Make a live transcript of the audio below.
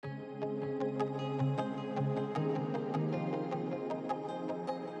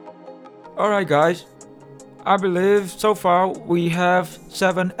Alright, guys. I believe so far we have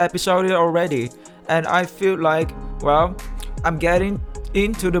 7 episodes already, and I feel like, I'm getting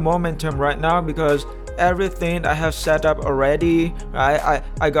into the momentum right now because everything I have set up already, right?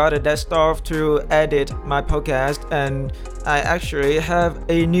 I got a desktop to edit my podcast, and I actually have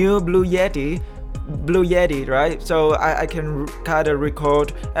a new Blue Yeti, right? So I can kind of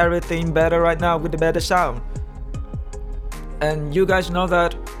record everything better right now with the better sound. And you guys know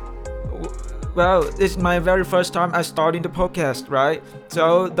that it's my very first time I starting the podcast, right?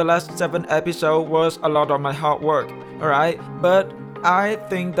 So the last 7 episodes was a lot of my hard work, alright? But I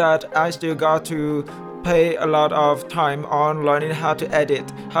think that I still got to pay a lot of time on learning how to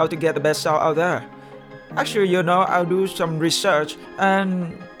edit, how to get the best sound out there. Actually, I'll do some research,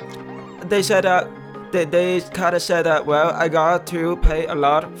 and they said that they kind of said that I got to pay a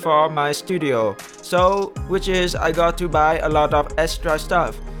lot for my studio, so which is I got to buy a lot of extra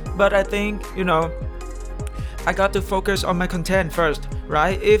stuff. But I think I got to focus on my content first,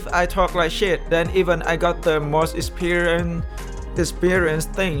 right? If I talk like shit, then even I got the most experienced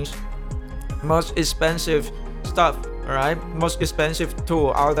things, most expensive stuff, alright? Most expensive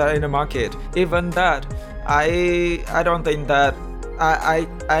tool out there in the market. Even that, I don't think that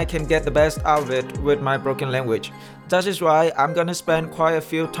I can get the best out of it with my broken language. That is why I'm gonna spend quite a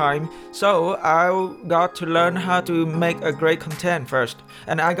few time. So I got to learn how to make a great content first,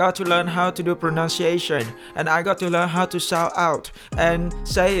 and I got to learn how to do pronunciation, and I got to learn how to sound out and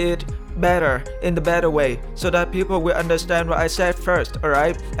say it better in the better way, so that people will understand what I said first,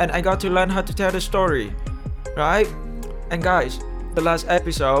 alright? And I got to learn how to tell the story, right? And guys, the last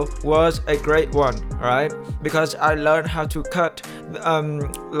episode was a great one, right? Because I learned how to cut,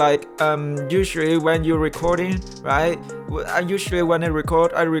 usually when you're recording, right? Usually when I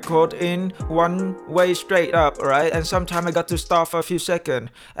record in one way straight up, right? And sometimes I got to stop for a few seconds.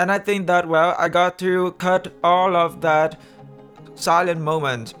 And I think that, I got to cut all of that silent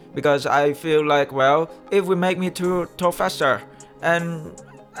moment because I feel like, if we make me to talk faster. And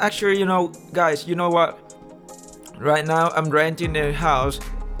actually, guys, you know what? Right now, I'm renting a house.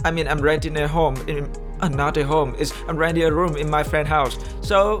 I'm renting a home not a home. I'm renting a room in my friend's house.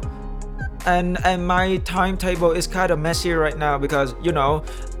 So, and my timetable is kind of messy right now because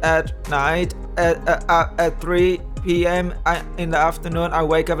at night at 3 p.m. in the afternoon I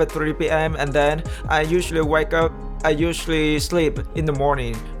wake up at 3 p.m. and then I usually sleep in the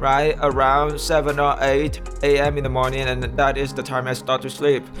morning, right? Around 7 or 8 a.m. in the morning, and that is the time I start to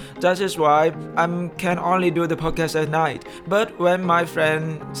sleep. That is why I can only do the podcast at night. But when my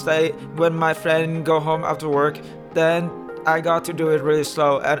friend go home after work, then I got to do it really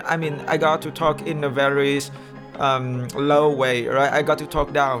slow, and I got to talk in a very low way, right? I got to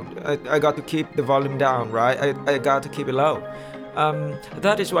talk down. I got to keep the volume down, right? I got to keep it low.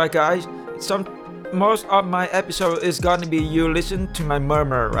 That is why, guys, most of my episode is gonna be you listen to my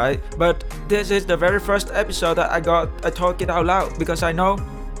murmur, right? But this is the very first episode that I talk it out loud because I know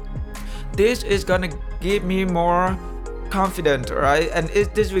this is gonna give me more confident, right? And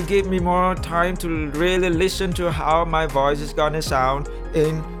this will give me more time to really listen to how my voice is gonna sound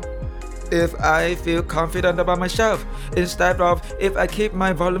if I feel confident about myself, instead of if I keep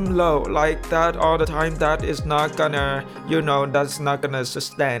my volume low like that all the time. That is not gonna, that's not gonna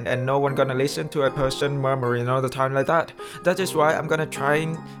sustain, and no one gonna listen to a person murmuring all the time like that. That is why I'm gonna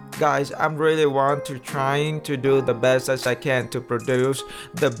try, guys. I'm really want to trying to do the best as I can to produce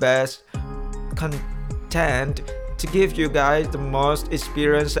the best content to give you guys the most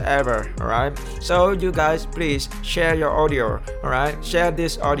experience ever, alright? So you guys please share your audio, alright? Share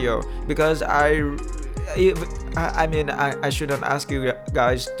this audio because I shouldn't ask you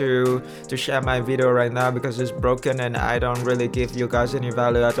guys to share my video right now because it's broken and I don't really give you guys any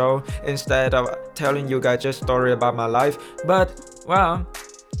value at all, instead of telling you guys just story about my life. But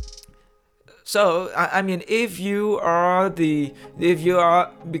so if you are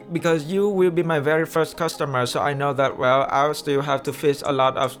because you will be my very first customer, so I know that I'll still have to fix a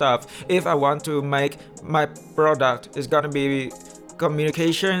lot of stuff if I want to make my product. It's gonna be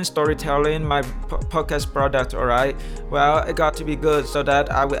communication, storytelling, my podcast product, alright? It got to be good so that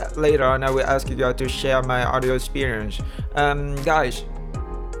later on I will ask you guys to share my audio experience. Guys,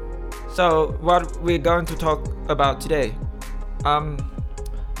 so what we're going to talk about today?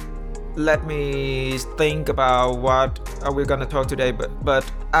 Let me think about what are we gonna talk today, but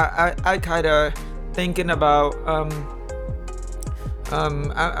I kind of thinking about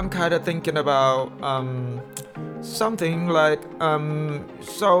I'm kind of thinking about something like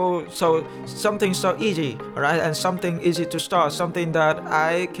something so easy, right? And something easy to start, something that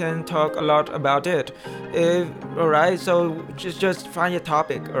I can talk a lot about it. Alright, so just find a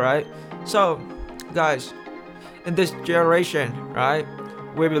topic, alright? So, guys, in this generation, right,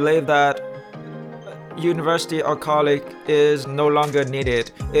 we believe that university or college is no longer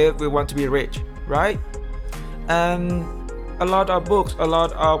needed if we want to be rich, right? And a lot of books, a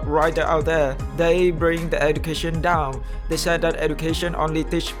lot of writers out there, they bring the education down. They said that education only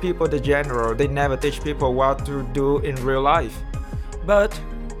teach people the general, they never teach people what to do in real life. But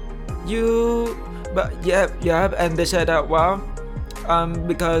and they said that, well,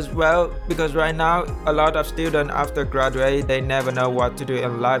 because right now a lot of students after graduate, they never know what to do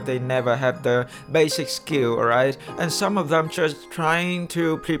in life, they never have the basic skill, alright, and some of them just trying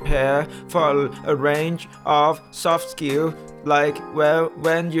to prepare for a range of soft skill, like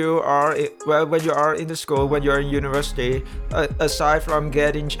when you are in the school, when you're in university, aside from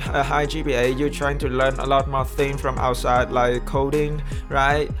getting a high GPA, you're trying to learn a lot more things from outside, like coding,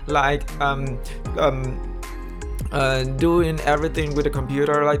 right, like doing everything with the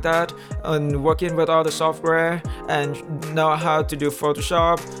computer like that, and working with all the software and know how to do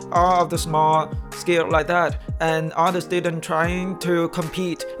Photoshop, all of the small skill like that. And all the students trying to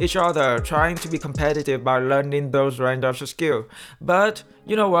compete each other, trying to be competitive by learning those range of skill. But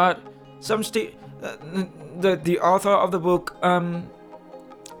you know what? The author of the book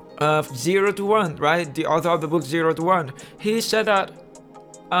 0 to 1, right? The author of the book 0 to 1, he said that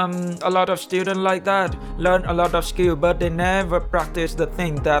a lot of students like that learn a lot of skill, but they never practice the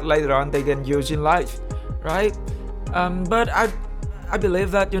thing that later on they can use in life, right? But I believe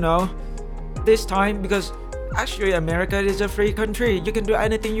that, this time, because actually America is a free country, you can do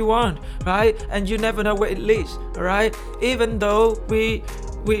anything you want, right? And you never know where it leads, right? Even though we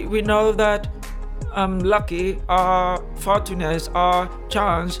know that lucky or fortunate or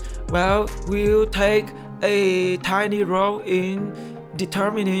chance, well, will take a tiny role in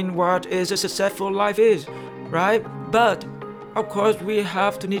determining what is a successful life is, right? But of course we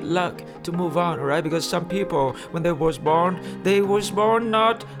have to need luck to move on, right? Because some people, when they was born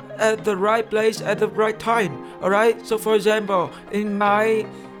not at the right place at the right time, all right? So for example, in my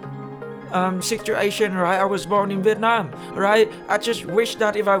situation, right, I was born in Vietnam, right? I just wish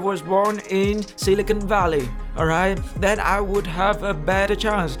that if I was born in Silicon Valley, alright, then I would have a better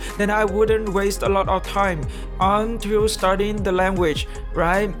chance, then I wouldn't waste a lot of time onto studying the language,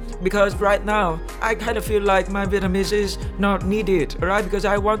 right? Because right now I kind of feel like my Vietnamese is not needed, alright? Because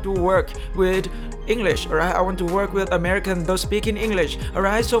I want to work with English, alright? I want to work with Americans those speaking English,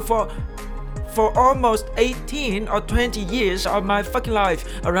 alright? So for almost 18 or 20 years of my fucking life,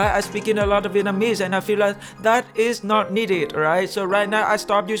 alright, I speak in a lot of Vietnamese, and I feel like that is not needed, alright? So right now I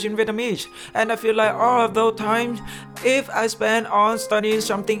stopped using Vietnamese, and I feel like all of those times, if I spend on studying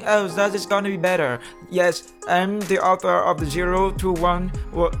something else, that is gonna be better. Yes, and the author of the 0 to 1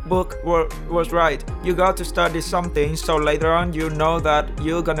 book was right. You got to study something, so later on you know that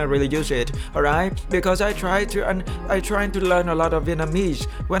you're gonna really use it, alright? Because I tried to learn a lot of Vietnamese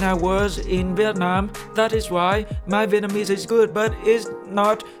when I was in Vietnam. That is why my Vietnamese is good, but is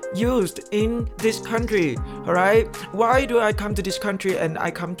not used in this country, alright? Why do I come to this country and I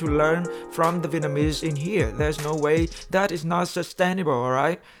come to learn from the Vietnamese in here? There's no way. That is not sustainable,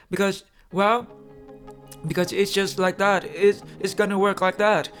 alright? Because it's just like that. It's gonna work like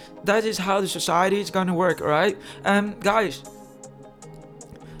that. That is how the society is gonna work, alright? Guys,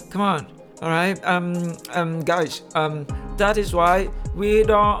 come on, alright? Guys, that is why we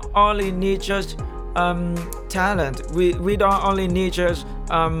don't only need just talent. We don't only need just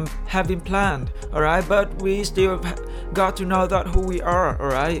having planned, alright? But we still got to know that who we are,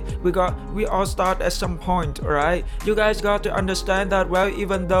 alright? We all start at some point, alright? You guys got to understand that, well,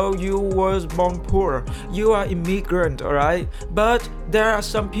 even though you was born poor, you are immigrant, alright? But there are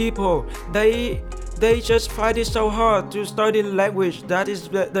some people, they just find it so hard to study language. That is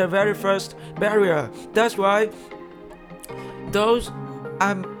the very first barrier. That's why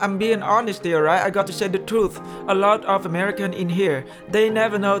I'm being honest here, right? I got to say the truth. A lot of Americans in here, they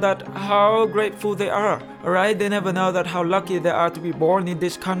never know that how grateful they are, alright? They never know that how lucky they are to be born in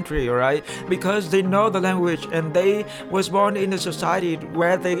this country, alright? Because they know the language and they was born in a society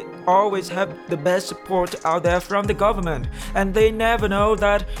where they always have the best support out there from the government. And they never know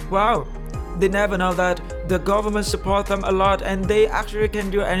that, wow, they never know that the government support them a lot and they actually can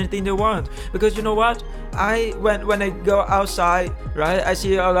do anything they want. Because you know what? When I go outside, right, I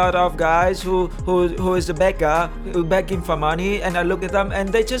see a lot of guys who is a beggar, who begging for money, and I look at them and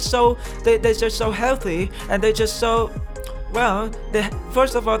they're just so healthy, and they're just so, well,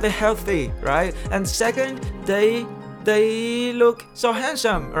 first of all they're healthy, right? And second, they look so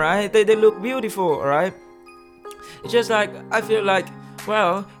handsome, right? They look beautiful, right? It's just like, I feel like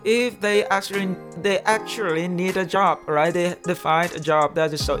well, if they actually need a job, alright, they find a job.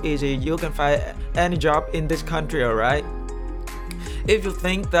 That is so easy. You can find any job in this country, alright. If you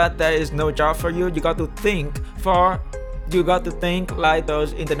think that there is no job for you, you got to think like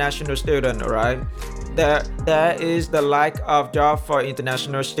those international students, alright. There is the lack of job for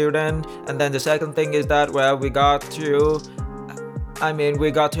international student, and then the second thing is that, well, we got to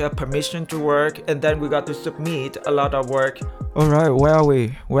have permission to work, and then we got to submit a lot of work. Alright, where are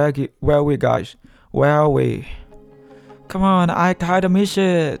we? Where are we, guys? Where are we? Come on, I kinda miss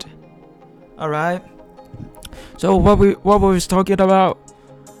it. Alright. So what we was talking about?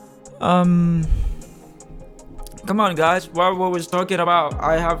 Come on, guys. What we was talking about?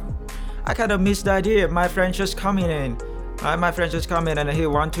 I kind of missed the idea. My friend just coming in. My friend just coming and he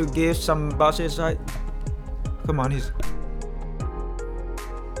want to give some bosses. Come on, he's.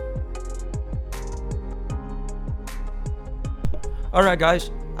 Alright, guys,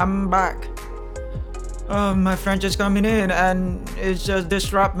 I'm back. My friend just coming in and it just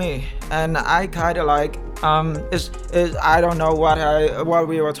disrupt me, and I kind of like I don't know what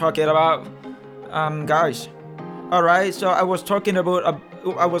we were talking about, guys. Alright, so I was talking about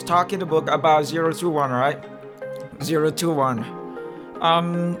 021, right? 021.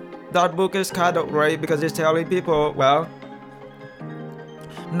 That book is kind of great because it's telling people, well,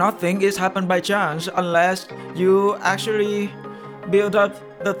 nothing is happened by chance unless you actually build up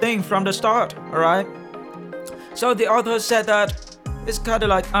the thing from the start, alright? So the author said that it's kind of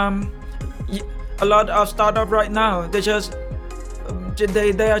like a lot of startup right now, they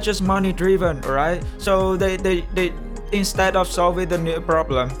are just money driven, alright? So they instead of solving the new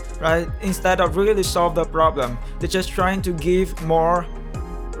problem, right? Instead of really solve the problem, they're just trying to give more,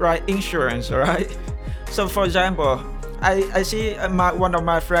 right, insurance, alright? So for example, I see one of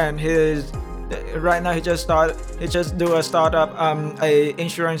my friend, right now he just do a startup, a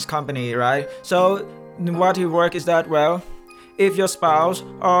insurance company, right? So what he work is that, well, if your spouse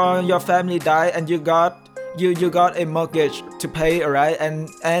or your family die and you got a mortgage to pay, alright, and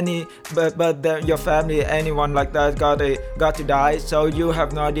your family, anyone like that got to die, so you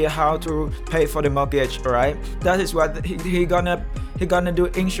have no idea how to pay for the mortgage, alright. That is what he gonna do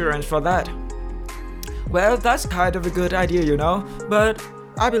insurance for that. Well, that's kind of a good idea, you know, but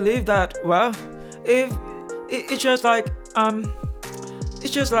I believe that, well, if it's just like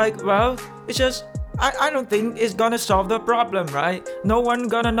I don't think it's gonna solve the problem, right? No one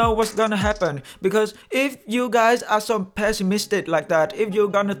gonna know what's gonna happen, because if you guys are so pessimistic like that, if you're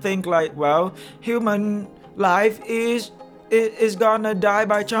gonna think like, well, human life is gonna die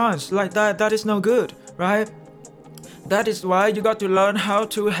by chance like that, that is no good, right? That is why you got to learn how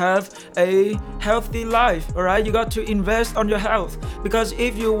to have a healthy life, alright? You got to invest on your health, because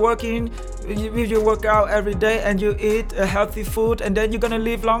if you work out every day and you eat a healthy food, and then you're gonna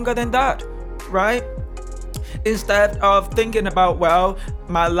live longer than that, right? Instead of thinking about, well,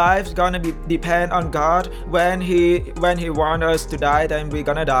 my life's gonna depend on God, when he wants us to die, then we're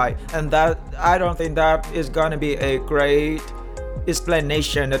gonna die, and that, I don't think that is gonna be a great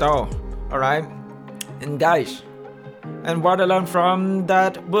explanation at all, alright? And guys, and what I learned from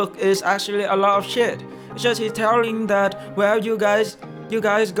that book is actually a lot of shit. It's just he's telling that, well, you guys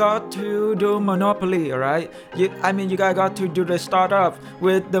got to do monopoly, alright? You guys got to do the startup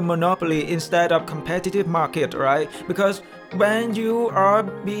with the monopoly instead of competitive market, right? Because when you are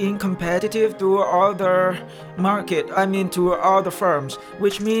being competitive to other market, to other firms,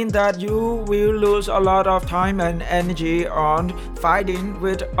 which means that you will lose a lot of time and energy on fighting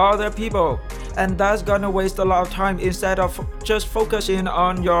with other people, and that's gonna waste a lot of time instead of just focusing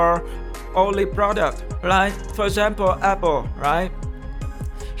on your only product, right? For example, Apple, right?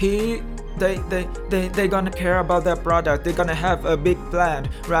 They gonna care about their product. They're gonna have a big plan,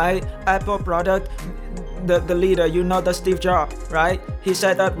 right? Apple product, the leader, the Steve Jobs, right? He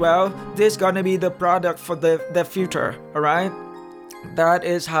said that, well, this gonna be the product for the future, alright? That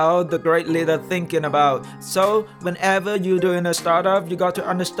is how the great leader thinking about. So whenever you're doing a startup, you got to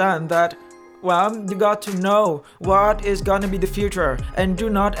understand that, well, you got to know what is gonna be the future, and do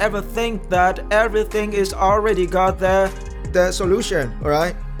not ever think that everything is already got the solution,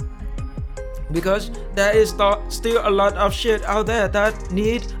 alright? Because there is still a lot of shit out there that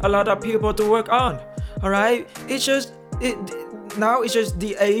need a lot of people to work on, alright? Now it's just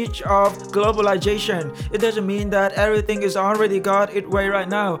the age of globalization. It doesn't mean that everything is already got its way right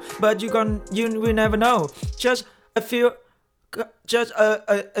now, but you will never know. Just a few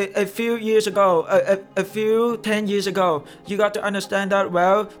years ago, a few 10 years ago, you got to understand that,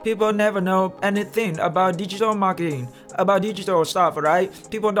 well, people never know anything about digital marketing, about digital stuff, alright?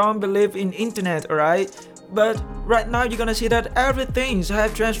 People don't believe in internet, alright? But right now you're gonna see that everything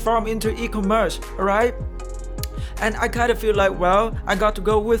have transformed into e-commerce, alright? And I kind of feel like, well, I got to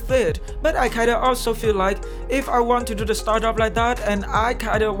go with it. But I kind of also feel like if I want to do the startup like that, and I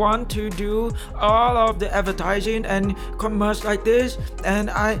kind of want to do all of the advertising and commerce like this,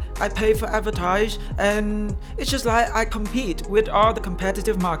 and I pay for advertise, and it's just like I compete with all the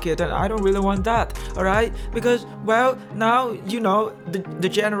competitive market, and I don't really want that, alright? Because, well, now, you know, the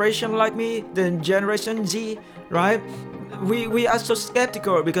generation like me, the Generation Z, right? We are so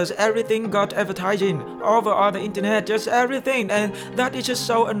skeptical because everything got advertising over all the internet, just everything, and that is just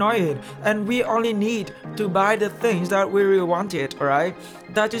so annoying. And we only need to buy the things that we really wanted, alright?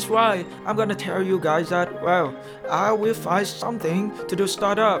 That is why I'm gonna tell you guys that, well, I will find something to do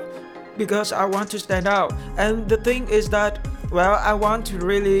startup because I want to stand out. And the thing is that, well, I want to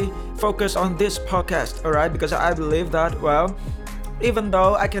really focus on this podcast, alright? Because I believe that, well, even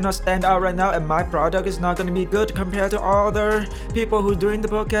though I cannot stand out right now and my product is not going to be good compared to other people who doing the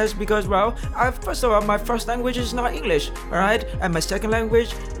podcast, because, well, first of all, my first language is not English, alright? And my second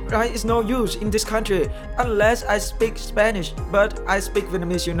language, right, is no use in this country unless I speak Spanish. But I speak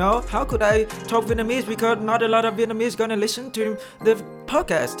Vietnamese, you know? How could I talk Vietnamese? Because not a lot of Vietnamese gonna listen to the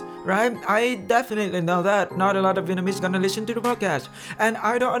podcast, right? I definitely know that not a lot of Vietnamese gonna listen to the podcast. And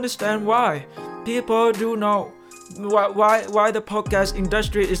I don't understand why people do know why the podcast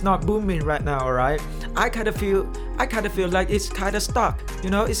industry is not booming right now, alright? I kind of feel like it's kind of stuck, you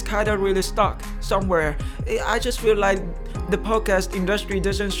know? It's kind of really stuck somewhere. I just feel like the podcast industry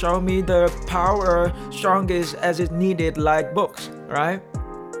doesn't show me the power strongest as it needed like books, right?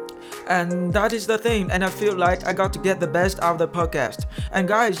 And that is the thing, and I feel like I got to get the best out of the podcast. And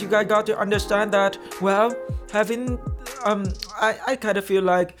guys, you guys got to understand that, well, having I kind of feel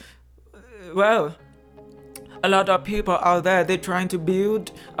like, well, a lot of people out there, they're trying to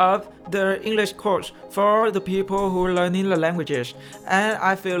build up their English course for the people who are learning the languages. And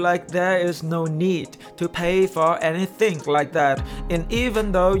I feel like there is no need to pay for anything like that. And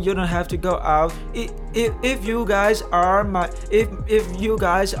even though you don't have to go out, if you guys are if you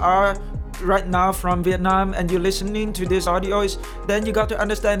guys are right now from Vietnam and you're listening to these audios, then you got to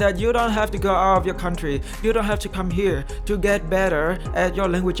understand that you don't have to go out of your country. You don't have to come here to get better at your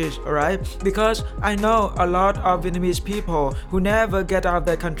languages, alright? Because I know a lot of Vietnamese people who never get out of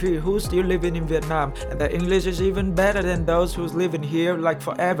their country, who still living in Vietnam, and their English is even better than those who's living here like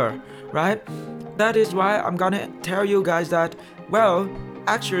forever, right? That is why I'm gonna tell you guys that, well,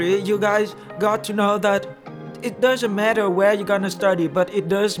 actually, you guys got to know that it doesn't matter where you're gonna study, but it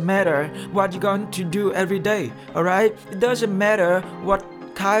does matter what you're going to do every day, alright? It doesn't matter what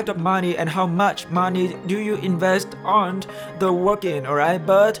kind of money and how much money do you invest on the working, alright?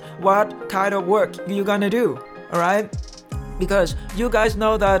 But what kind of work you're gonna do, alright? Because you guys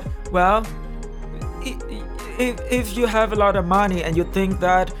know that, well, if you have a lot of money and you think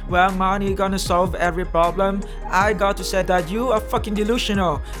that, well, money gonna solve every problem, I got to say that you are fucking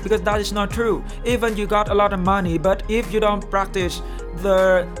delusional, because that is not true. Even you got a lot of money, but if you don't practice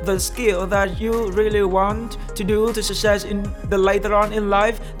the skill that you really want to do to success in the later on in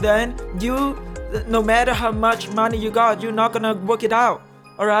life, then you, no matter how much money you got, you're not gonna work it out,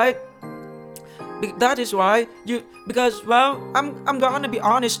 alright? That is why because, well, I'm gonna be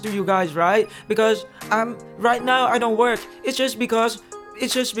honest to you guys, right? Because right now I don't work. It's just because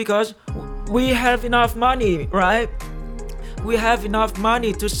we have enough money, right? We have enough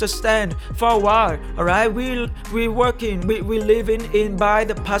money to sustain for a while, alright? We working, we living in by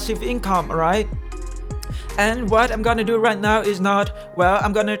the passive income, alright? And what I'm gonna do right now is not, well,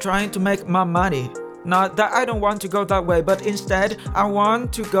 I'm gonna try to make more money. Not that I don't want to go that way, but instead I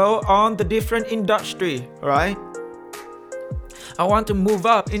want to go on the different industry, right? I want to move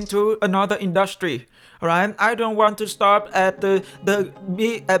up into another industry, right? I don't want to stop at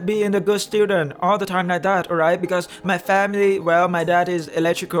being a good student all the time like that, alright? Because my family, well, my dad is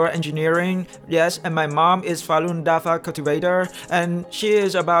electrical engineering, yes, and my mom is Falun Dafa cultivator, and she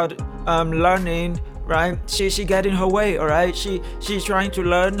is about learning, right? She getting her way, alright? She's trying to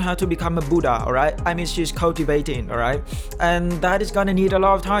learn how to become a Buddha, alright? I mean, she's cultivating, alright? And that is gonna need a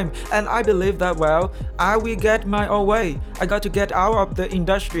lot of time. And I believe that, well, I will get my own way. I got to get out of the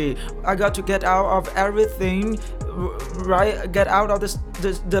industry. I got to get out of everything, right? Get out of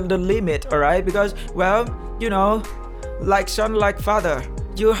the limit, alright? Because, well, you know, like son, like father.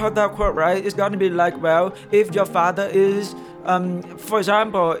 You heard that quote, right? It's gonna be like, well, if your father is for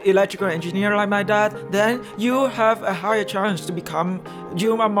example, electrical engineer like my dad, then you have a higher chance to become,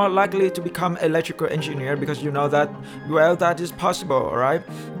 you are more likely to become electrical engineer because you know that, well, that is possible, alright?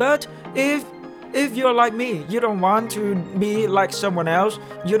 But if If you're like me, you don't want to be like someone else.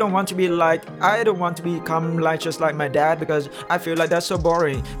 You don't want to be like, I don't want to become like just like my dad, because I feel like that's so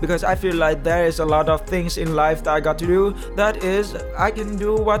boring. Because I feel like there is a lot of things in life that I got to do. That is, I can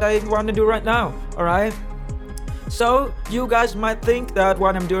do what I want to do right now. Alright? So you guys might think that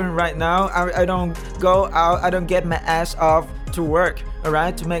what I'm doing right now, I don't go out, I don't get my ass off to work,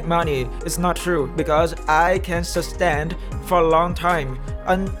 alright, to make money. It's not true, because I can sustain for a long time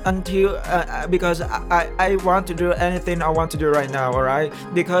until because I want to do anything I want to do right now, alright?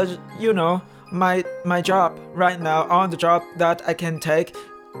 Because you know, my job right now, on the job that I can take,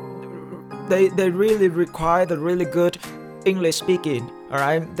 they really require the really good English speaking.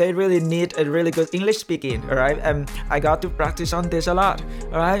 Alright, they really need a really good English speaking. Alright, and I got to practice on this a lot.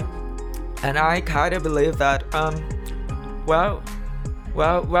 Alright, and I kind of believe that well,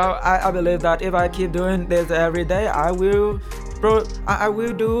 I believe that if I keep doing this every day, I will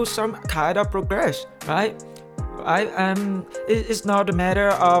do some kind of progress, right? It's not a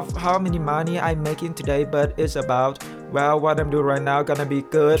matter of how many money I'm making today, but it's about, well, what I'm doing right now gonna be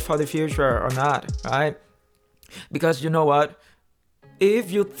good for the future or not, right? Because you know what?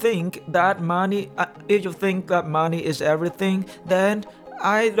 If you think that money is everything, then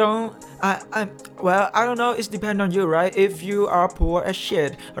I don't know, it's depend on you, right? If you are poor as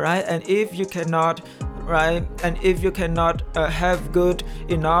shit, right? And if you cannot, right? And if you cannot have good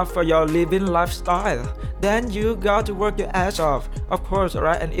enough for your living lifestyle, then you got to work your ass off, of course,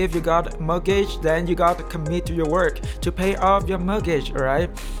 alright? And if you got mortgage, then you got to commit to your work to pay off your mortgage, alright?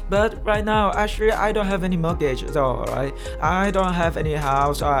 But right now, actually, I don't have any mortgage at all, alright? I don't have any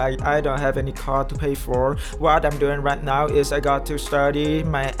house, I don't have any car to pay for. What I'm doing right now is I got to study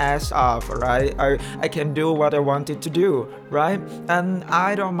my ass off, alright? I can do what I wanted to do, right? And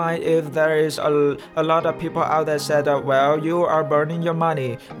I don't mind if there is a lot of people out there said that, well, you are burning your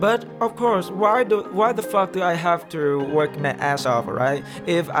money. But of course, why the fuck do I have to work my ass off, right?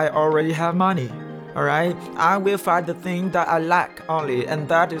 If I already have money, alright? I will find the thing that I lack only, and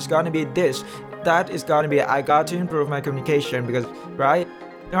that is gonna be this. That is gonna be, I got to improve my communication, because, right?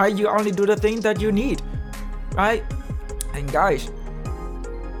 Right? You only do the thing that you need, right? And guys,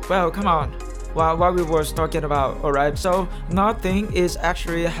 well, come on. What we was talking about, alright? So nothing is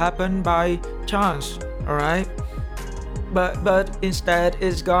actually happened by chance, alright? But instead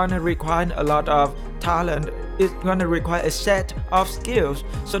it's gonna require a lot of talent. It's gonna require a set of skills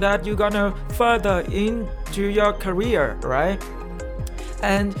so that you're gonna further into your career, right?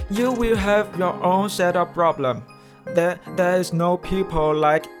 And you will have your own set of problem. There is no people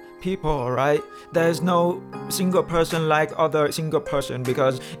like people, right? There is no single person like other single person,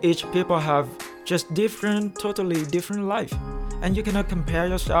 because each people have just totally different life, and you cannot compare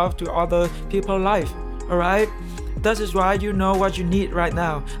yourself to other people's life, alright? That is why you know what you need right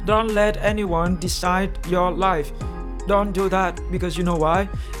now. Don't let anyone decide your life. Don't do that, because you know why?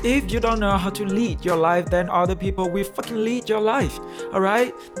 If you don't know how to lead your life, then other people will fucking lead your life,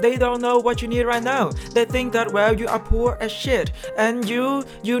 alright? They don't know what you need right now. They think that, well, you are poor as shit and you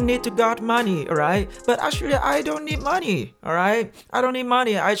need to got money, alright? But actually, I don't need money, alright? I don't need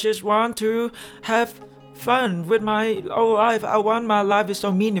money. I just want to have fun with my whole life. I want my life is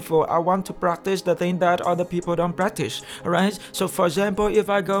so meaningful. I want to practice the thing that other people don't practice, alright? So for example, if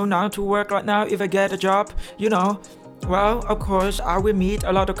I go now to work right now, if I get a job, you know, well, of course, I will meet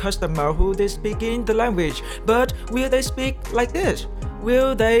a lot of customers who they speak in the language, but will they speak like this?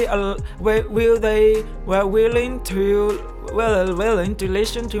 Will they willing to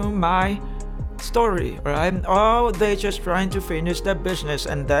listen to my story, right? Or they just trying to finish their business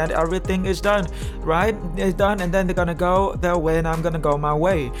and then everything is done, right? It's done, and then they're gonna go their way and I'm gonna go my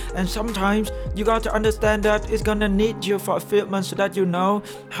way. And sometimes you got to understand that it's gonna need you for a few months so that you know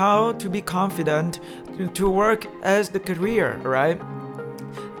how to be confident to work as the career, right?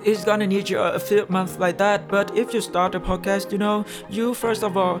 It's gonna need you a few months like that. But if you start a podcast, you know, you first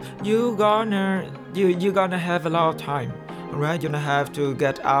of all, you're gonna have a lot of time. Alright, you don't have to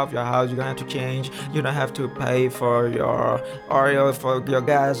get out of your house, you don't have to change, you don't have to pay for your oil, for your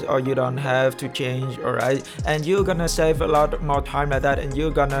gas, or you don't have to change, alright? And you're gonna save a lot more time like that, and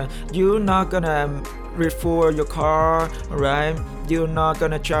you're not gonna refuel your car, alright? You're not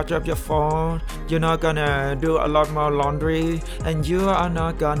gonna charge up your phone, you're not gonna do a lot more laundry, and you are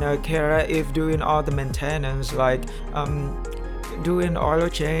not gonna care if doing all the maintenance like doing oil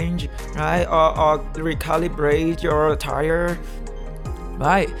change, right? Or recalibrate your tire,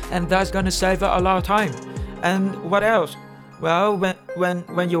 right? And that's gonna save a lot of time. And what else? Well,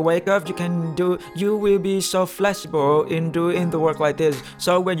 when you wake up, you will be so flexible in doing the work like this.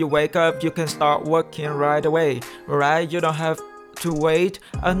 So when you wake up, you can start working right away, right? You don't have to wait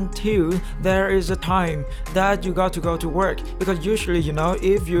until there is a time that you got to go to work. Because usually,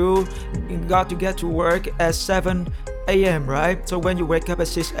 if you got to get to work at 7 a.m., right? So when you wake up at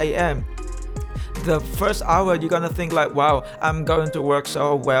 6 a.m., the first hour you're gonna think like, wow, I'm going to work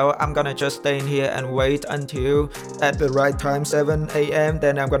so well, I'm gonna just stay in here and wait until at the right time, 7 a.m.,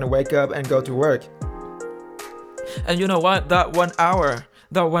 then I'm gonna wake up and go to work. And you know what, that 1 hour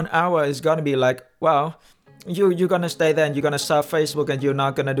is gonna be like, well, you're gonna stay there and you're gonna surf Facebook and you're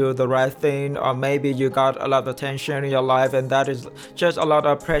not gonna do the right thing, or maybe you got a lot of tension in your life and that is just a lot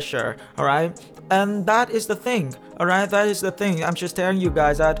of pressure, alright? And that is the thing, alright? That is the thing. I'm just telling you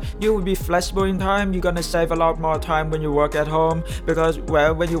guys that you will be flexible in time. You're gonna save a lot more time when you work at home, because,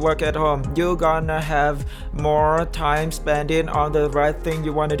 well, when you work at home, you're gonna have more time spending on the right thing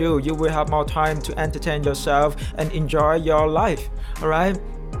you wanna do. You will have more time to entertain yourself and enjoy your life, alright?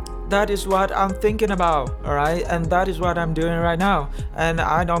 That is what I'm thinking about, alright? And that is what I'm doing right now. And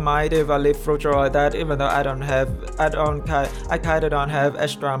I don't mind if I live frugal like that, even though I kind of don't have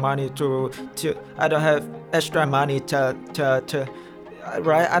extra money I don't have extra money to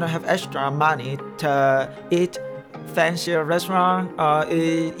right? I don't have extra money to eat fancier restaurant or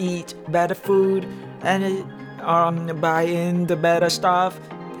eat better food and buy in the better stuff.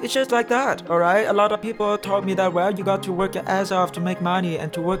 It's just like that, alright? A lot of people told me that, well, you got to work your ass off to make money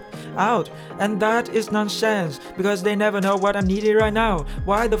and to work out. And that is nonsense, because they never know what I'm needing right now.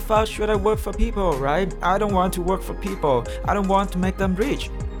 Why the fuck should I work for people, right? I don't want to work for people. I don't want to make them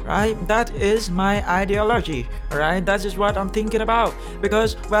rich, right? That is my ideology, alright? That is what I'm thinking about.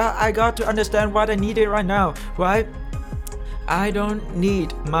 Because, well, I got to understand what I needed right now, right? I don't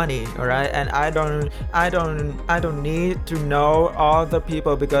need money, alright? And I don't need to know all the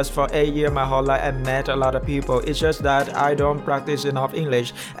people, because for 8 years my whole life I met a lot of people. It's just that I don't practice enough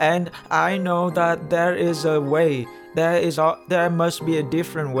English, and I know that there is a way. There must be a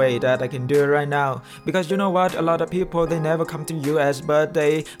different way that I can do it right now. Because you know what, a lot of people, they never come to US, but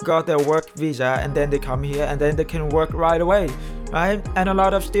they got their work visa and then they come here and then they can work right away, right? And a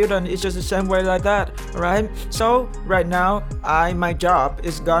lot of students, it's just the same way like that, right? So right now, my job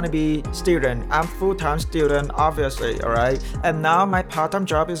is gonna be student. I'm full-time student, obviously, alright? And now my part-time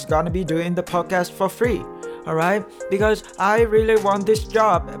job is gonna be doing the podcast for free. Alright, because I really want this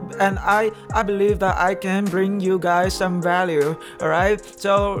job, and I believe that I can bring you guys some value. Alright,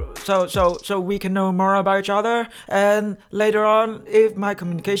 so we can know more about each other, and later on, if my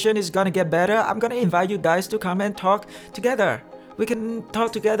communication is gonna get better, I'm gonna invite you guys to come and talk together. We can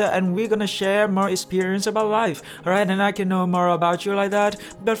talk together and we're gonna share more experience about life, alright? And I can know more about you like that.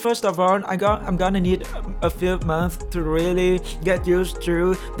 But first of all, I'm gonna need a few months to really get used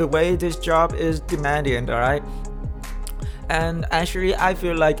to the way this job is demanding, alright? And actually, I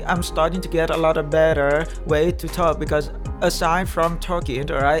feel like I'm starting to get a lot of better way to talk, because aside from talking,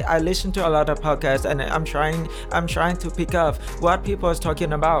 alright, I listen to a lot of podcasts and I'm trying to pick up what people are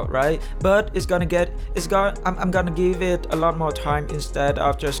talking about, right? But I'm gonna give it a lot more time instead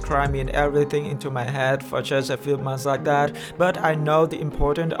of just cramming everything into my head for just a few months like that. But I know the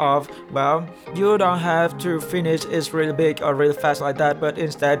importance of, well, you don't have to finish it really big or really fast like that, but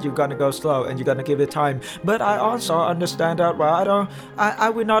instead you're gonna go slow and you're gonna give it time. But I also understand that, well, I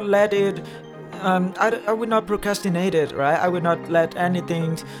will not let it I would not procrastinate it, right? I would not let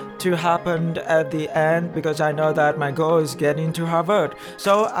anything to happen at the end, because I know that my goal is getting to Harvard.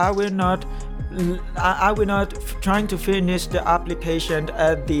 So I will not trying to finish the application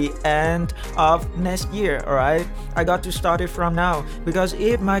at the end of next year, alright? I got to start it from now, because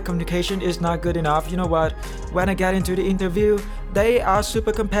if my communication is not good enough, you know what? When I get into the interview, they are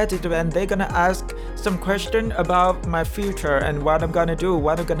super competitive and they're gonna ask some question about my future and what I'm gonna do,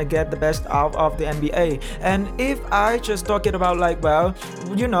 what I'm gonna get the best out of the MBA. And if I just talking about like, well,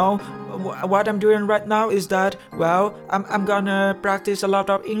 you know, what I'm doing right now is that, well, I'm gonna practice a lot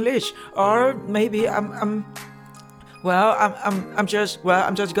of English, or maybe I'm just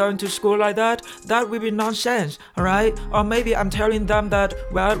going to school like that. That will be nonsense, alright? Or maybe I'm telling them that,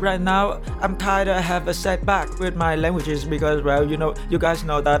 well, right now I'm kinda have a setback with my languages, because, well, you know, you guys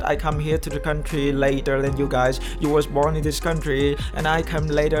know that I come here to the country later than you guys. You was born in this country and I come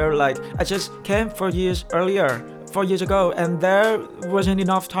later. Like, I just came 4 years ago, and there wasn't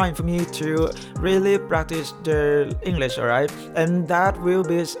enough time for me to really practice the English, alright? And that will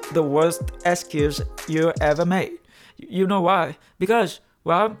be the worst excuse you ever made. You know why? Because,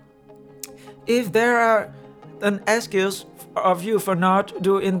 well, if there are an excuse of you for not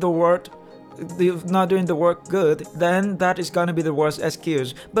doing the word you're not doing the work good, then that is gonna be the worst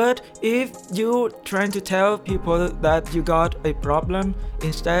excuse. But if you trying to tell people that you got a problem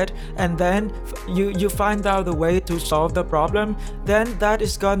instead, and then you find out the way to solve the problem, then that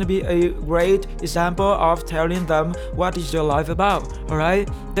is gonna be a great example of telling them what is your life about. All right,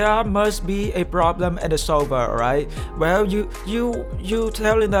 there must be a problem and a solver. All right, well, you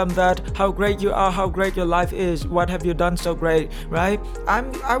telling them that how great you are, how great your life is, what have you done so great, right?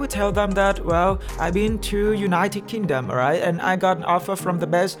 I would tell them that, well, I've been to United Kingdom, alright, and I got an offer from the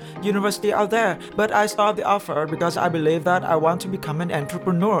best university out there, but I stopped the offer because I believe that I want to become an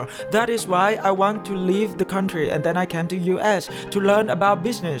entrepreneur. That is why I want to leave the country, and then I came to US to learn about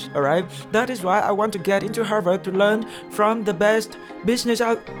business, alright. That is why I want to get into Harvard to learn from the best business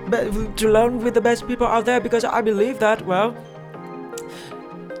out, to learn with the best people out there, because I believe that, well,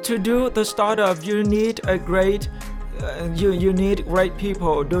 to do the startup, you need a great you need great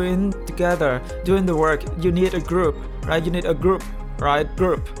people doing together, doing the work. You need a group, right? You need a group, right?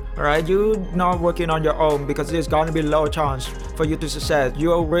 Alright, you not working on your own, because there's gonna be low chance for you to succeed.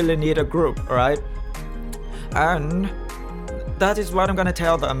 You really need a group, alright? And that is what I'm gonna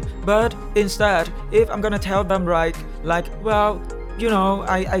tell them. But instead, if I'm gonna tell them like, well, you know,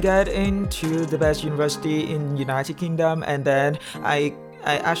 I get into the best university in United Kingdom, and then I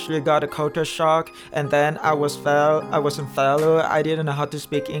actually got a culture shock, and then I wasn't failure. I didn't know how to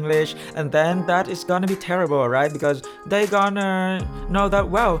speak English, and then that is gonna be terrible, right? Because they gonna know that,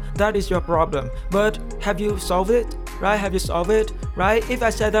 well, that is your problem. But have you solved it? Right? Have you solved it? Right? If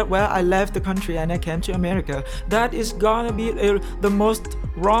I said that, well, I left the country and I came to America, that is gonna be the most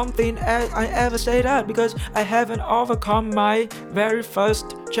wrong thing I ever say that, because I haven't overcome my very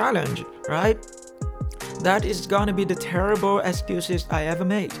first challenge, right? That is gonna be the terrible excuses I ever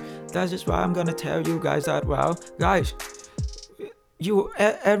made. That is why I'm gonna tell you guys that, well, guys,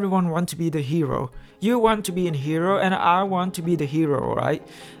 everyone want to be the hero. You want to be a hero, and I want to be the hero, right?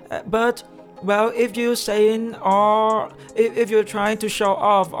 But, well, if you're saying, or if you're trying to show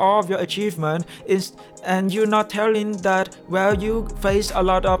off all of your achievement, and you're not telling that, well, you face a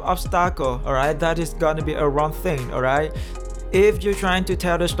lot of obstacles, all right, that is gonna be a wrong thing, all right? If you're trying to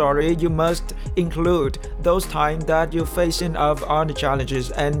tell the story, you must include those times that you're facing of all the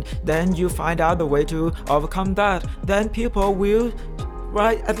challenges, and then you find out the way to overcome that. Then people will,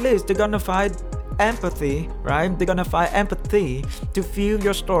 right, at least they're gonna find empathy, right? They're gonna find empathy to feel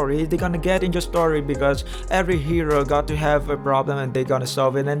your story. They're gonna get in your story, because every hero got to have a problem, and they're gonna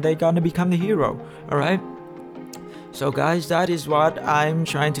solve it, and they're gonna become the hero, all right? So guys, that is what I'm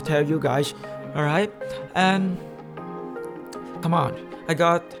trying to tell you guys, all right? And come on, I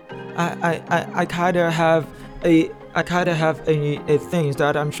kind of have a things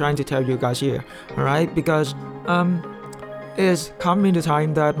that I'm trying to tell you guys here, all right? Because it's coming the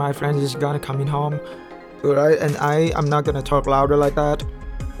time that my friend is gonna coming home, all right? And I'm not gonna talk louder like that,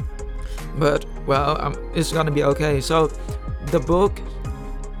 but, well, it's gonna be okay. So the book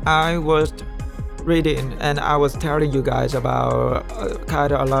I was reading, and I was telling you guys about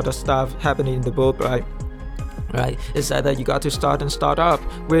kind of a lot of stuff happening in the book, right? Right, it said that you got to start up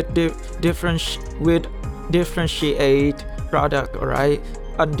with differentiate product, all right?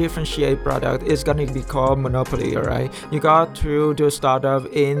 Undifferentiated product is gonna be called monopoly, all right? You got to do startup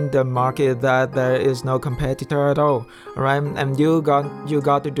in the market that there is no competitor at all right? And you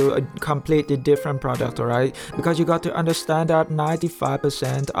got to do a completely different product, all right? Because you got to understand that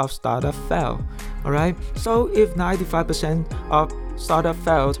 95% of startup fail, all right? So if 95% of startup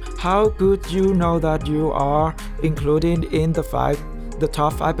failed, how could you know that you are included in the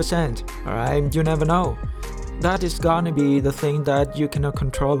top 5%, all right? You never know. That is gonna be the thing that you cannot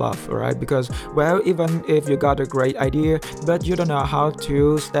control of, alright? Because, well, even if you got a great idea, but you don't know how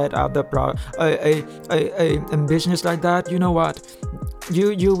to set up the a business like that, you know what?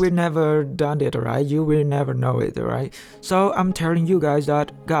 You will never done it, alright? You will never know it, alright? So I'm telling you guys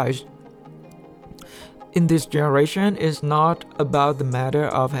that, guys, in this generation, it's not about the matter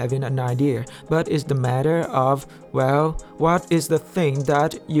of having an idea, but it's the matter of, well, what is the thing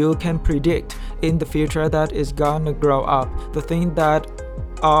that you can predict in the future that is gonna grow up, the thing that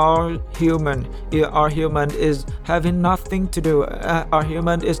our human is having nothing to do, our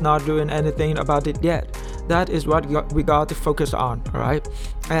human is not doing anything about it yet. That is what we got to focus on, right?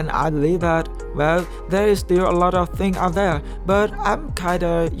 And I believe that, well, there is still a lot of things out there, but I'm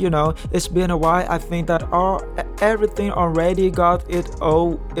kinda, it's been a while. I think that everything already got its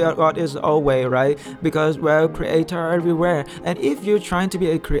own way, right? Because, well, creator everywhere, and if you're trying to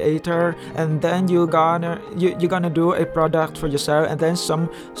be a creator, and then you're gonna do a product for yourself, and then some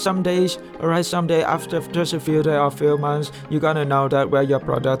days, alright, someday after just a few days or few months, you're gonna know that, well, your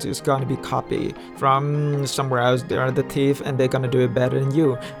product is gonna be copied from somewhere else. They're the thief, and they're gonna do it better than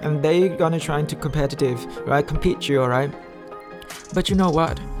you, and they're gonna try to compete you, alright? But you know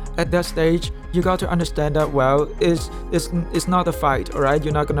what? At that stage, you got to understand that, well, it's not a fight, alright?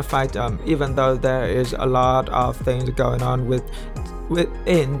 You're not gonna fight them, even though there is a lot of things going on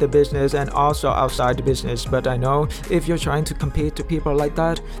within the business and also outside the business. But I know if you're trying to compete to people like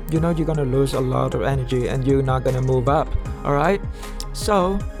that, you're gonna lose a lot of energy and you're not gonna move up, alright?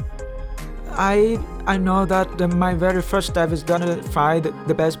 So I know that my very first step is gonna find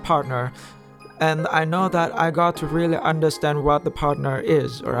the best partner, and I know that I got to really understand what the partner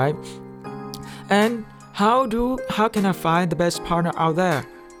is, alright? And how can I find the best partner out there?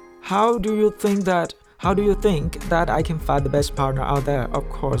 How do you think that I can find the best partner out there? Of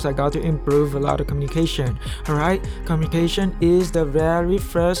course, I got to improve a lot of communication, alright? Communication is the very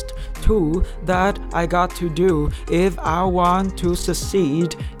first tool that I got to do if I want to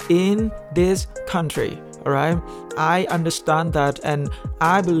succeed in this country, alright? I understand that, and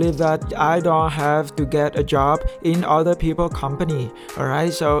I believe that I don't have to get a job in other people's company,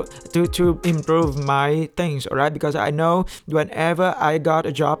 alright? So to improve my things, alright? Because I know whenever I got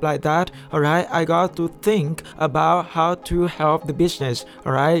a job like that, alright, I got to think about how to help the business,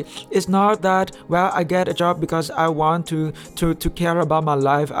 alright? It's not that, well, I get a job because I want to care about my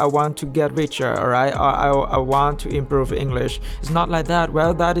life, I want to get richer, alright? Or I want to improve English. It's not like that.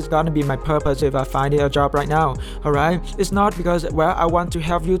 Well, that is gonna be my purpose if I find a job right now, alright? It's not because, well, I want to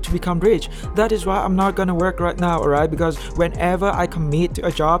help you to become rich. That is why I'm not gonna work right now, alright? Because whenever I commit to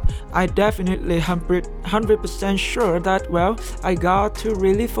a job, I definitely 100% sure that, well, I got to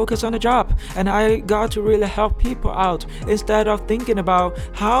really focus on the job, and I got to really help people out instead of thinking about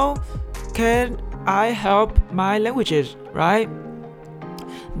how can I help my languages, right?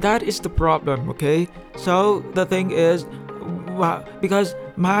 That is the problem, okay? So the thing is, well, because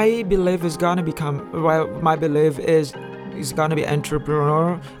my belief is gonna be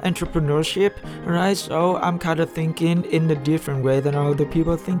entrepreneurship, right? So I'm kind of thinking in a different way than other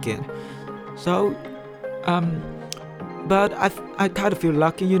people thinking. So but I kind of feel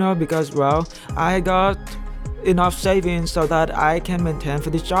lucky, because, well, I got enough savings so that I can maintain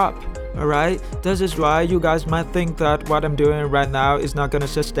for this job, alright? This is why you guys might think that what I'm doing right now is not gonna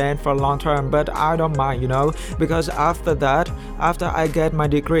sustain for a long term, but I don't mind, because after I get my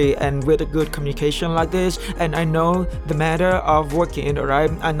degree and with a good communication like this, and I know the matter of working, alright?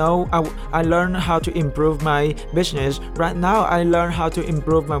 I know I learn how to improve my business. Right now I learn how to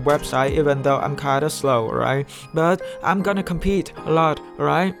improve my website, even though I'm kinda slow, alright? But I'm gonna compete a lot,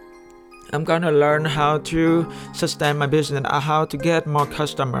 alright? I'm gonna learn how to sustain my business, how to get more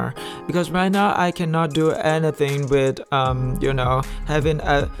customer, because right now I cannot do anything with having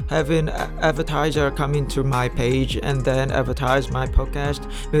advertiser come into my page and then advertise my podcast,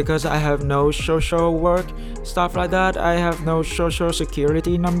 because I have no social work stuff like that. I have no social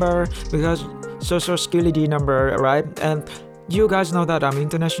security number, because social security number, right? And you guys know that I'm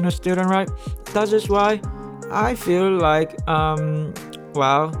international student, right? That is why I feel like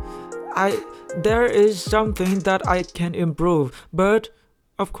there is something that I can improve. But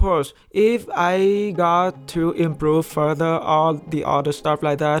of course, if I got to improve further all the other stuff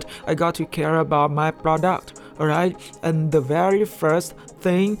like that, I got to care about my product, alright? And the very first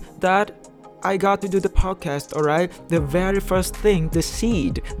thing that I got to do the podcast, alright? The very first thing, the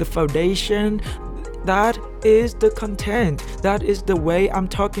seed, the foundation, that is the content. That is the way I'm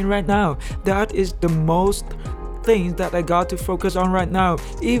talking right now. That is the most things that I got to focus on right now.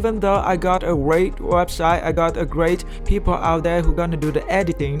 Even though I got a great website, I got a great people out there who gonna do the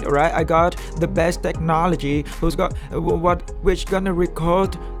editing, right? I got the best technology which gonna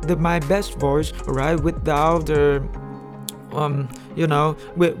record my best voice, right? Without the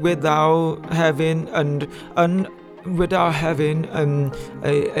without having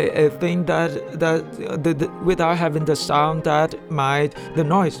a thing without having the sound that the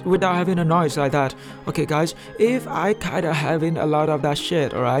noise, without having a noise like that. Okay guys, if I kinda having a lot of that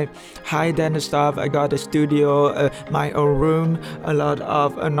shit, alright, high-end stuff, I got a studio, my own room, a lot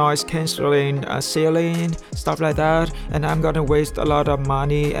of noise cancelling ceiling, stuff like that, and I'm gonna waste a lot of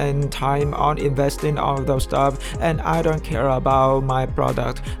money and time on investing all of those stuff, and I don't care about my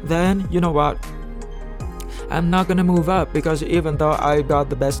product, then you know what, I'm not gonna move up, because even though I got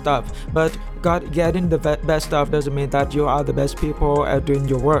the best stuff, but getting the best stuff doesn't mean that you are the best people at doing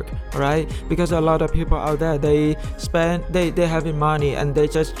your work, right? Because a lot of people out there, they having money and they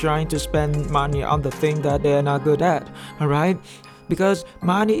just trying to spend money on the thing that they're not good at, all right? Because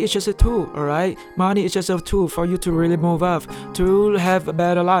money is just a tool, all right? Money is just a tool for you to really move up, to have a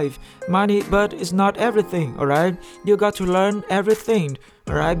better life. Money, but it's not everything, all right? You got to learn everything,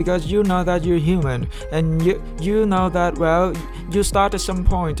 all right? Because you know that you're human, and you know that, well, you start at some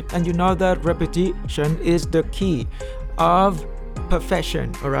point, and you know that repetition is the key of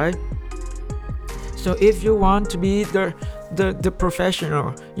perfection, all right? So if you want to be the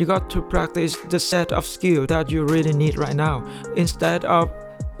professional, you got to practice the set of skills that you really need right now instead of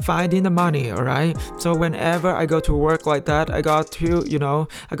finding the money, all right? So whenever I go to work like that, I got to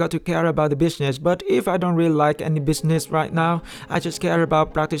care about the business. But if I don't really like any business right now, I just care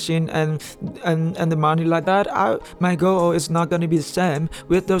about practicing and the money like that. My goal is not going to be the same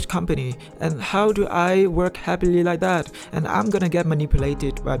with those company. And how do I work happily like that? And I'm gonna get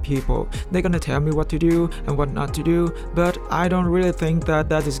manipulated by people. They're gonna tell me what to do and what not to do, but I don't really think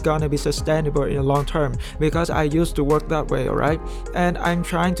that is gonna be sustainable in the long term, because I used to work that way, all right? And I'm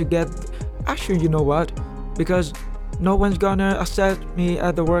trying to get, actually, you know what, because no one's gonna accept me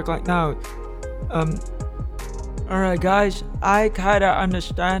at the work like now. Alright guys, I kinda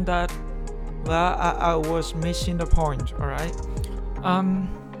understand that, well, I was missing the point, alright?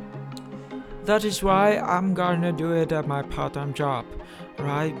 That is why I'm gonna do it at my part-time job,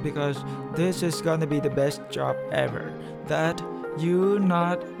 right? Because this is gonna be the best job ever, that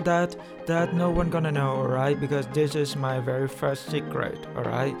no one gonna know, alright? Because this is my very first secret,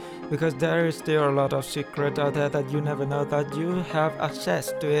 alright? Because there is still a lot of secret out there that you never know that you have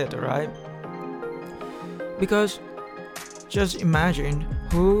access to it, alright? Because just imagine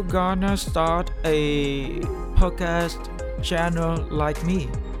who gonna start a podcast channel like me.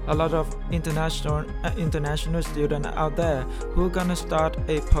 A lot of international students out there who gonna start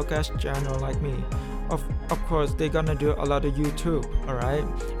a podcast channel like me. Of course, they're gonna do a lot of YouTube, alright?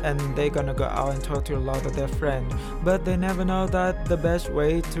 And they're gonna go out and talk to a lot of their friends. But they never know that the best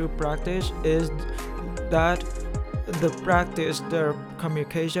way to practice is that their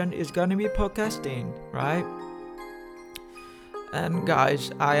communication is gonna be podcasting, right? And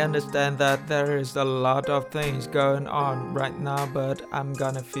guys, I understand that there is a lot of things going on right now, but I'm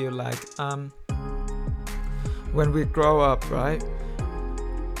gonna feel like when we grow up, right?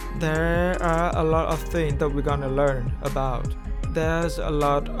 There are a lot of things that we're gonna learn about. There's a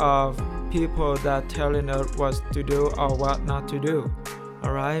lot of people that telling us what to do or what not to do,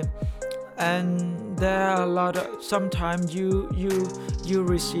 alright? And there are a lot of, sometimes you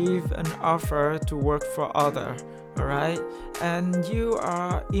receive an offer to work for other, alright? And you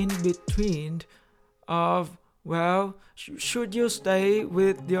are in between of, well, should you stay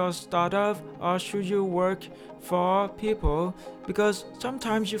with your startup or should you work for people? Because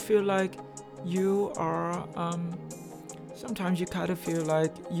sometimes you feel like you are sometimes you kind of feel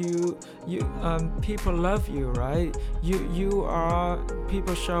like you people love you, right? You are,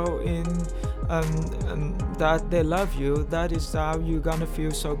 people show in that they love you. That is how you're gonna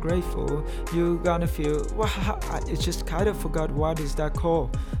feel so grateful. You're gonna feel, well, I just kind of forgot what is that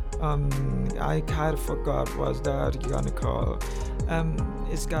called. I kind of forgot what that you're gonna call.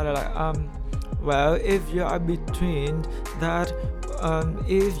 It's kind of like well, if you are between that,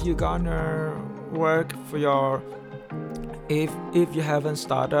 if you're gonna work for your, if you haven't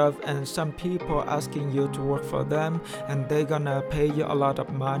started up and some people asking you to work for them and they're gonna pay you a lot of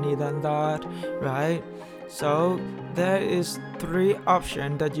money than that, right? So there is 3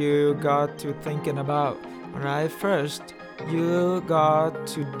 options that you got to thinking about, right? First, you got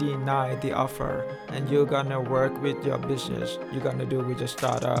to deny the offer and you're gonna work with your business. You're gonna do with your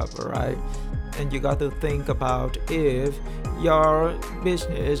startup, right? And you got to think about if your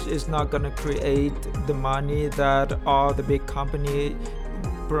business is not gonna create the money that all the big company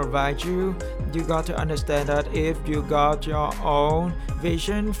provide you. You got to understand that if you got your own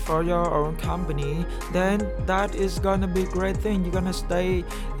vision for your own company, then that is gonna be a great thing. You're gonna stay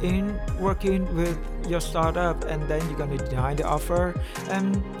in working with your startup and then you're gonna deny the offer.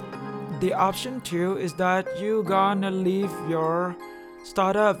 And the option 2 is that you're gonna leave your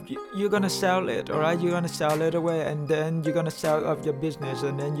startup, you're gonna sell it, alright? You're gonna sell it away and then you're gonna sell off your business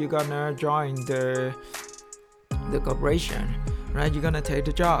and then you're gonna join the corporation, right? You're gonna take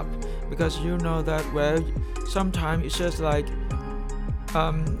the job because you know that, well, sometimes it's just like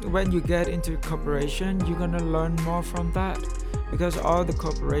when you get into corporation, you're gonna learn more from that, because all the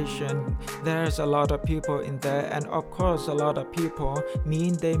corporation, there's a lot of people in there, and of course a lot of people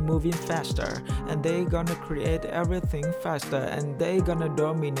mean they moving faster, and they gonna create everything faster, and they gonna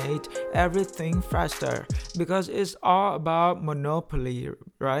dominate everything faster, because it's all about monopoly,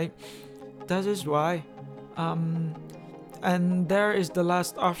 right? That is why and there is the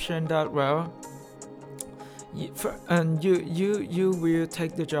last option that, well, you will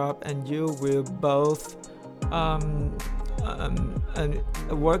take the job, and you will both and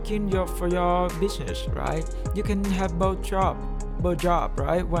working for your business, right? You can have both job,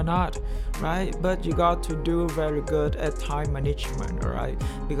 right? Why not, right? But you got to do very good at time management, all right?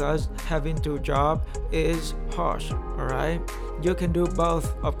 Because having two job is harsh, all right? You can do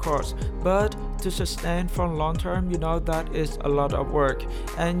both, of course, but to sustain for long term, that is a lot of work,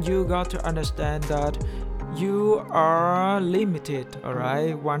 and you got to understand that you are limited, all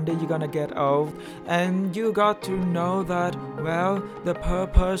right? One day you're gonna get old, and you got to know that, well, the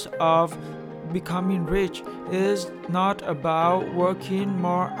purpose of becoming rich is not about working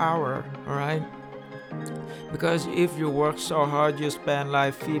more hour, all right? Because if you work so hard, you spend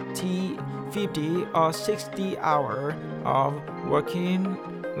like 50 or 60 hours of working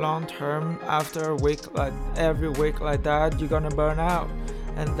long term, after a week, like every week like that, you're gonna burn out.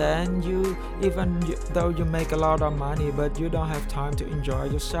 And then though you make a lot of money, but you don't have time to enjoy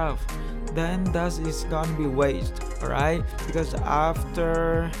yourself, then that is gonna be waste, all right? Because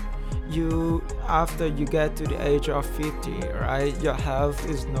after you get to the age of 50, right, your health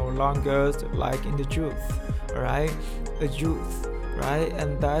is no longer like in the youth, all right? A youth, right?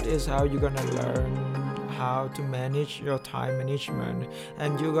 And that is how you're gonna learn how to manage your time management,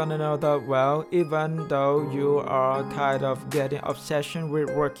 and you're gonna know that, well, even though you are kind of getting obsession with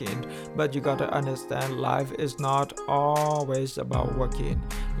working, but you gotta understand life is not always about working.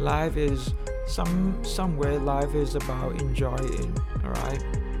 Life is some way life is about enjoying, all right?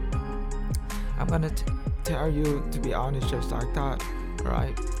 I'm gonna tell you, to be honest, just like that, all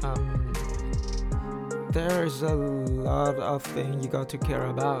right? There is a lot of things you got to care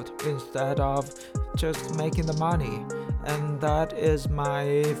about instead of just making the money, and that is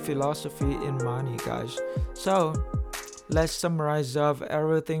my philosophy in money, guys. So let's summarize of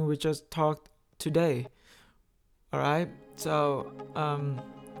everything we just talked today, all right? So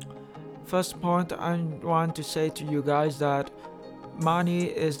first point I want to say to you guys that money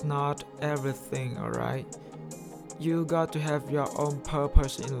is not everything, all right? You got to have your own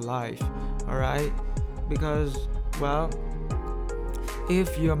purpose in life, all right? Because, well,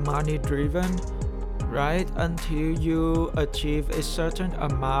 if you're money driven, right, until you achieve a certain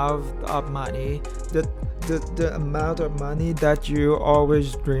amount of money, the amount of money that you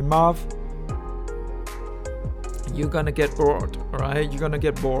always dream of, you're gonna get bored, all right? You're gonna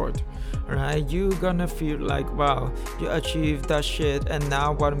get bored, all right? You're gonna feel like, wow, you achieved that shit, and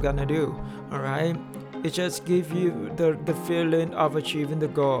now what I'm gonna do, all right? It just gives you the feeling of achieving the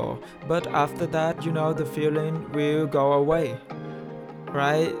goal, but after that, the feeling will go away,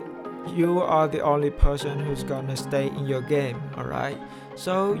 right? You are the only person who's gonna stay in your game, all right?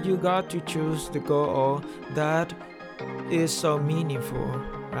 So you got to choose the goal that is so meaningful,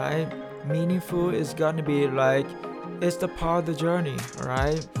 right? Meaningful is gonna be like, it's the part of the journey, all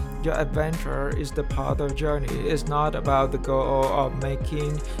right? Your adventure is the part of the journey. It's not about the goal of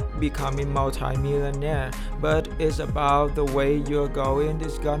becoming multi-millionaire, but it's about the way you're going.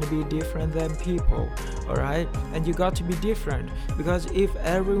 It's gonna be different than people, all right? And you got to be different, because if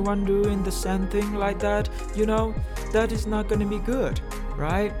everyone doing the same thing like that, that is not gonna be good,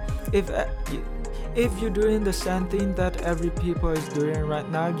 right? If you're doing the same thing that every people is doing right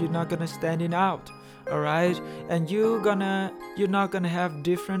now, you're not gonna standing out, all right? And you're not gonna have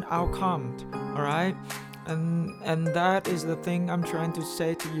different outcomes, all right? And that is the thing I'm trying to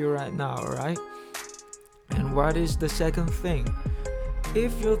say to you right now, all right? And what is the second thing?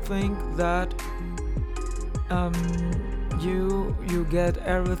 If you think that you get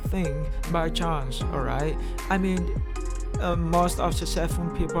everything by chance, all right? I mean, most of successful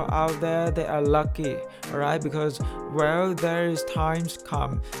people out there, they are lucky, all right? Because, well, there is times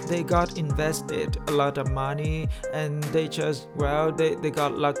come, they got invested a lot of money, and they just, well, they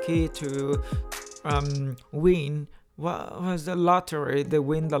got lucky to win. What was the lottery? They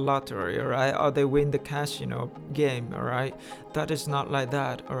win the lottery, all right? Or they win the casino game, all right? That is not like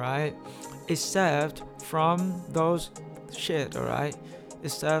that, all right? Except from those shit, all right?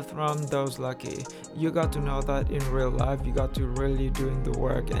 except from those lucky. You got to know that in real life you got to really doing the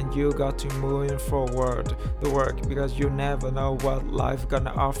work, and you got to moving forward the work, because you never know what life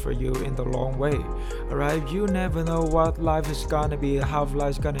gonna offer you in the long way. Alright, you never know what life is gonna be, how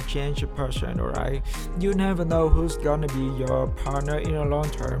life's gonna change a person. Alright, you never know who's gonna be your partner in the long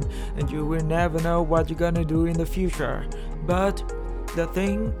term, and you will never know what you're gonna do in the future. But the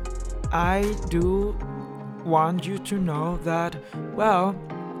thing I do want you to know that, well,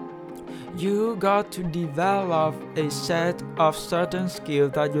 you got to develop a set of certain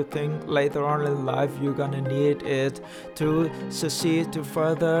skills that you think later on in life you're gonna need it to succeed to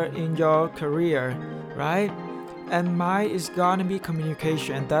further in your career, right? And mine is gonna be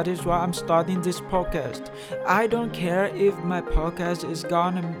communication. That is why I'm starting this podcast. I don't care if my podcast is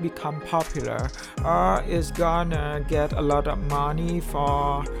gonna become popular or is gonna get a lot of money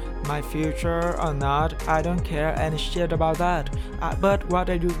for my future or not. I don't care any shit about that. But what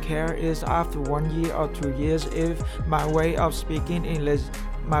I do care is after 1 year or 2 years, if my way of speaking English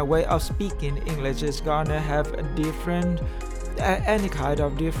is gonna have a different, any kind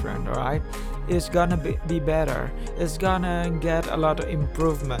of different, alright? It's gonna be better. It's gonna get a lot of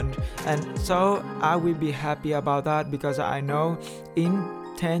improvement, and so I will be happy about that, because I know in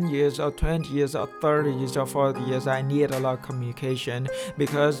 10 years or 20 years or 30 years or 40 years I need a lot of communication,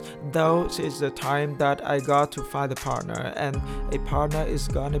 because those is the time that I got to find a partner, and a partner is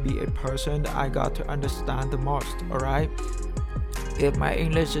gonna be a person I got to understand the most. Alright, if my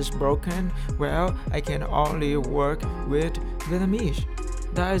English is broken, well, I can only work with Vietnamese.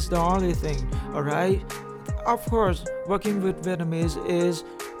 That is the only thing. Alright, of course working with Vietnamese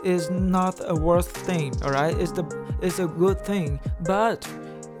is not a worst thing. Alright, it's a good thing, but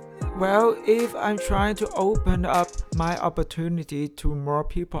well, if I'm trying to open up my opportunity to more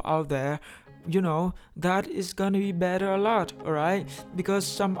people out there, that is gonna be better a lot. Alright, because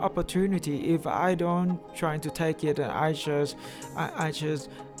some opportunity, if I don't try to take it and I just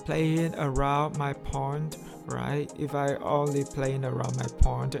playing around my point, right? If I only playing around my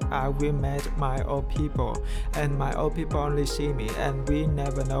point, I will meet my old people, and my old people only see me, and we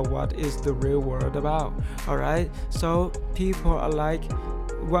never know what is the real world about. Alright, so people are like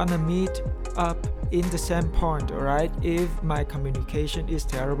wanna meet up in the same point. Alright, if my communication is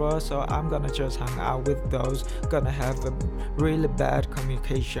terrible, so I'm gonna just hang out with those gonna have a really bad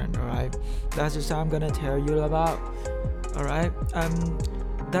communication. Alright, that's just I'm gonna tell you about. Alright,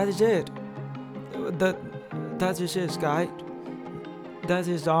 that is it. That is it, guys. That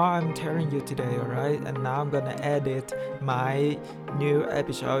is all I'm telling you today. Alright, and now I'm gonna edit my new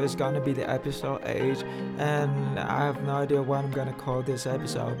episode. It's gonna be the episode 8, and I have no idea what I'm gonna call this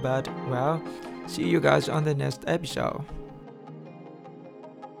episode, but well, see you guys on the next episode.